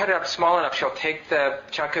we don't cut it up small enough, she'll take the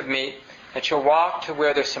chunk of meat and she'll walk to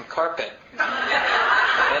where there's some carpet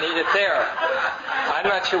and eat it there. I'm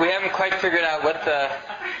not sure, we haven't quite figured out what the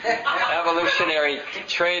evolutionary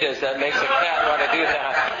trait is that makes a cat want to do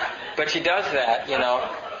that. But she does that,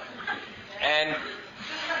 and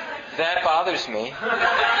that bothers me.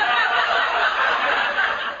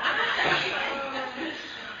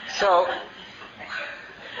 So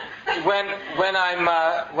when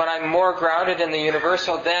I'm more grounded in the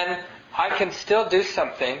universal, then I can still do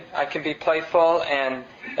something. I can be playful and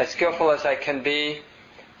as skillful as I can be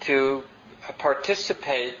to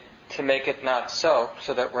participate to make it not so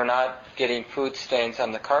that we're not getting food stains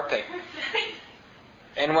on the carpet.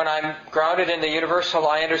 And when I'm grounded in the universal,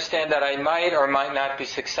 I understand that I might or might not be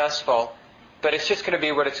successful, but it's just going to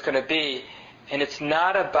be what it's going to be. And it's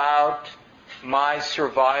not about my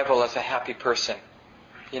survival as a happy person.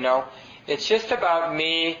 It's just about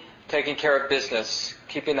me taking care of business,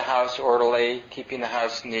 keeping the house orderly, keeping the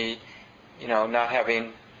house neat, not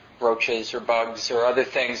having roaches or bugs or other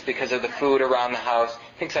things because of the food around the house,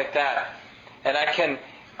 things like that. And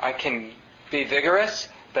I can be vigorous,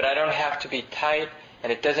 but I don't have to be tight,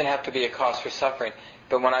 and it doesn't have to be a cause for suffering.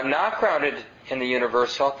 But when I'm not grounded in the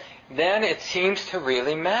universal, then it seems to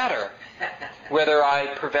really matter whether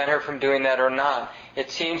I prevent her from doing that or not.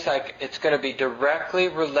 It seems like it's going to be directly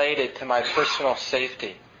related to my personal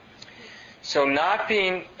safety. So not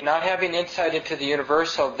having insight into the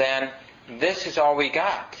universal, then this is all we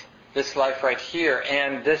got. This life right here,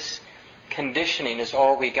 and this conditioning is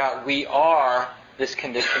all we got. We are this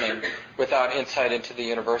conditioning without insight into the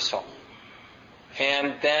universal.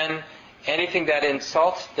 And then anything that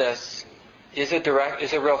insults this is a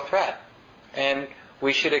real threat. And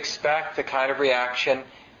we should expect the kind of reaction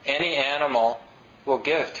any animal will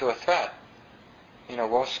give to a threat.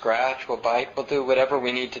 We'll scratch, we'll bite, we'll do whatever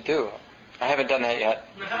we need to do. I haven't done that yet.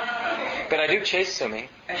 But I do chase swimming.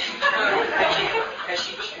 Has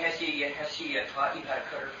she taught you how to cut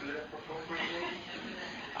her food up appropriately?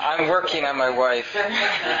 I'm working on my wife.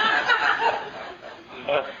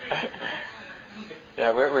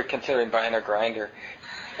 Yeah, we're considering buying a grinder.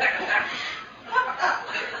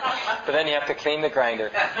 But then you have to clean the grinder.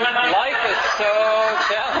 Life is so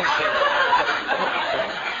challenging.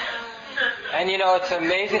 And it's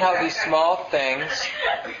amazing how these small things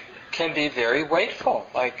can be very weightful.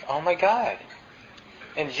 Like, oh my God.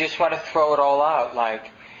 And you just want to throw it all out.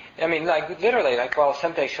 Literally, well,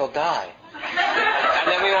 someday she'll die. And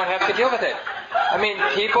then we won't have to deal with it.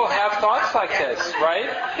 People have thoughts like this, right?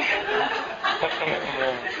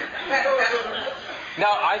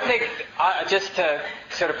 Now, I think, just to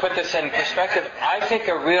sort of put this in perspective, I think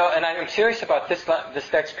and I'm serious about this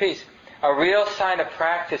next piece, a real sign of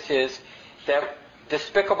practice is that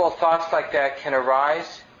despicable thoughts like that can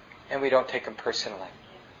arise and we don't take them personally.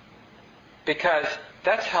 Because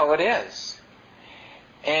that's how it is.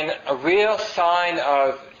 And a real sign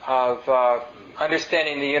of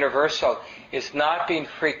understanding the universal is not being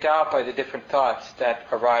freaked out by the different thoughts that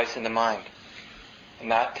arise in the mind. And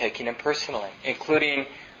not taking them personally. Including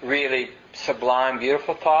really sublime,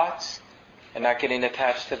 beautiful thoughts and not getting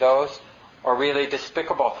attached to those. Or really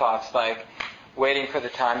despicable thoughts like waiting for the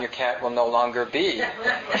time your cat will no longer be.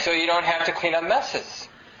 So you don't have to clean up messes.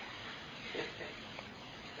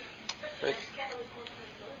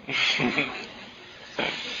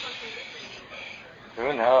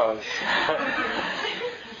 Who knows?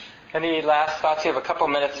 Any last thoughts? You have a couple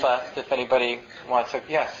minutes left if anybody wants to.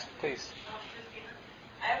 Yes, please.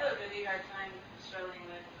 I have a really hard time struggling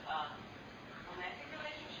with romantic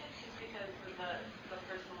relationships just because of the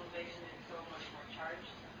personalization is so much more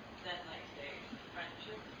charged than, like, say,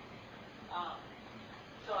 friendship.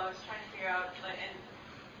 So I was trying to figure out, and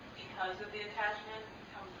because of the attachment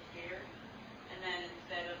comes the fear, and then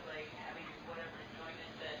instead of, having whatever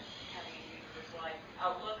enjoyment that having a universal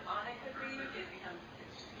outlook on it could be,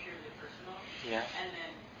 it's purely personal. Yeah. And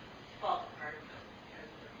then falls apart because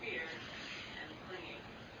of the fear and clinging.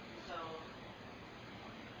 So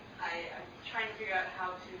I'm trying to figure out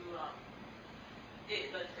how to,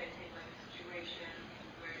 let's say, take a situation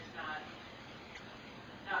where it's not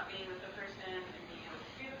being with the person and being able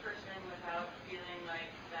to be the person without feeling like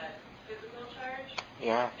that physical charge.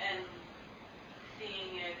 Yeah. And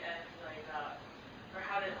seeing it as or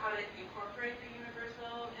how to incorporate the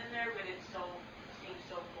universal in there, but it seems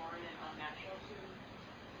so foreign and unnatural to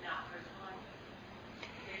not personalize it.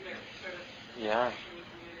 These are sort of things you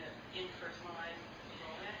can do to impersonalize the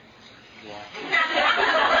moment. Yeah.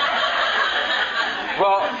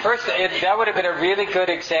 Well, first, that would have been a really good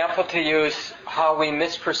example to use how we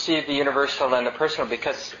misperceive the universal and the personal,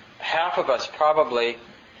 because half of us probably,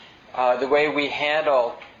 the way we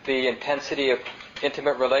handle the intensity of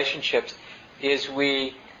intimate relationships is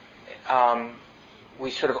we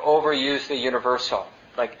sort of overuse the universal.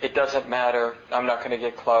 Like, it doesn't matter, I'm not going to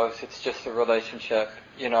get close, it's just a relationship,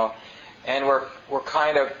 And we're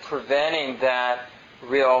kind of preventing that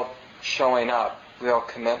real showing up, real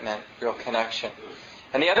commitment, real connection.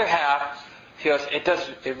 And the other half feels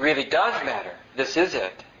it really does matter. This is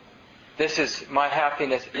it. My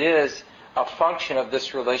happiness is a function of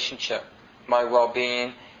this relationship. My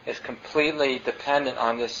well-being is completely dependent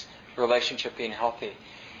on this relationship being healthy.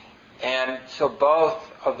 And so both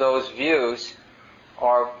of those views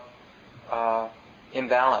are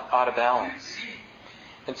imbalance, out of balance.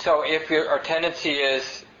 And so if our tendency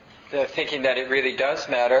is the thinking that it really does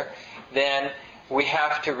matter, then we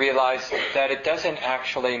have to realize that it doesn't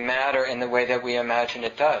actually matter in the way that we imagine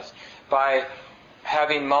it does. By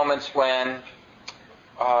having moments when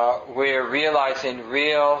we're realizing a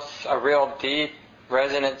real deep,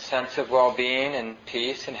 resonant sense of well-being and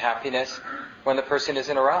peace and happiness when the person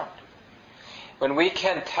isn't around. When we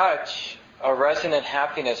can touch a resonant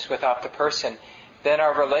happiness without the person, then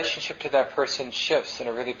our relationship to that person shifts in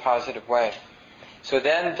a really positive way. So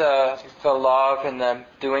then the love and the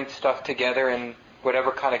doing stuff together and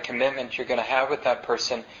whatever kind of commitment you're going to have with that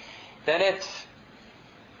person, then it's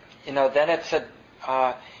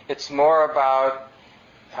more about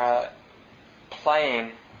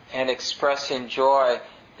playing and expressing joy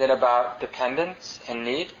than about dependence and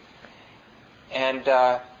need, and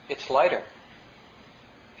it's lighter.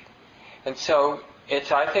 And so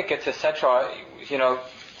I think it's essential.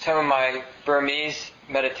 Some of my Burmese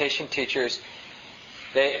meditation teachers,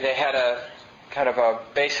 they had a kind of a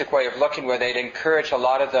basic way of looking where they'd encourage a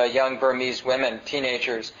lot of the young Burmese women,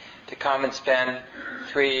 teenagers, to come and spend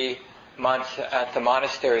 3 months at the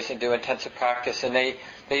monasteries and do intensive practice. And they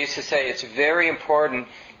used to say it's very important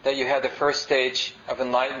that you have the first stage of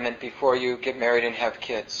enlightenment before you get married and have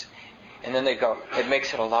kids. And then they go, it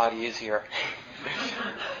makes it a lot easier.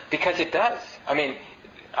 Because it does. I mean,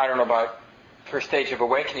 I don't know about first stage of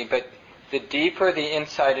awakening, but the deeper the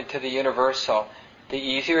insight into the universal, the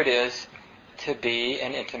easier it is to be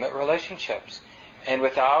in intimate relationships. And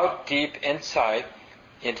without deep insight,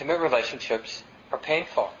 intimate relationships are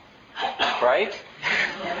painful. Right?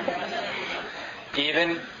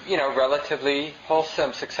 Even, relatively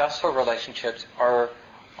wholesome, successful relationships are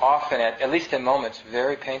often, at least in moments,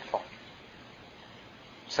 very painful.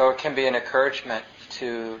 So it can be an encouragement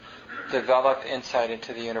to develop insight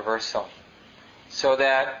into the universal, so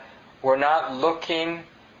that we're not looking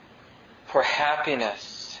for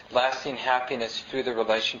happiness, lasting happiness through the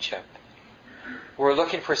relationship. We're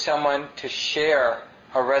looking for someone to share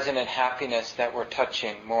a resonant happiness that we're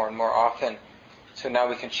touching more and more often, so now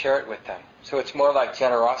we can share it with them. So it's more like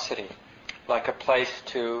generosity, like a place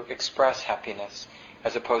to express happiness,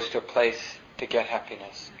 as opposed to a place to get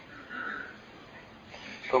happiness.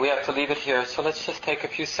 But we have to leave it here, so let's just take a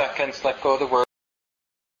few seconds, let go of the word.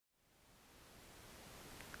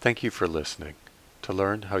 Thank you for listening. To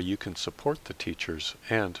learn how you can support the teachers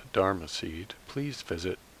and Dharma Seed, please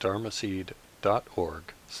visit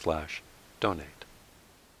dharmaseed.org/donate.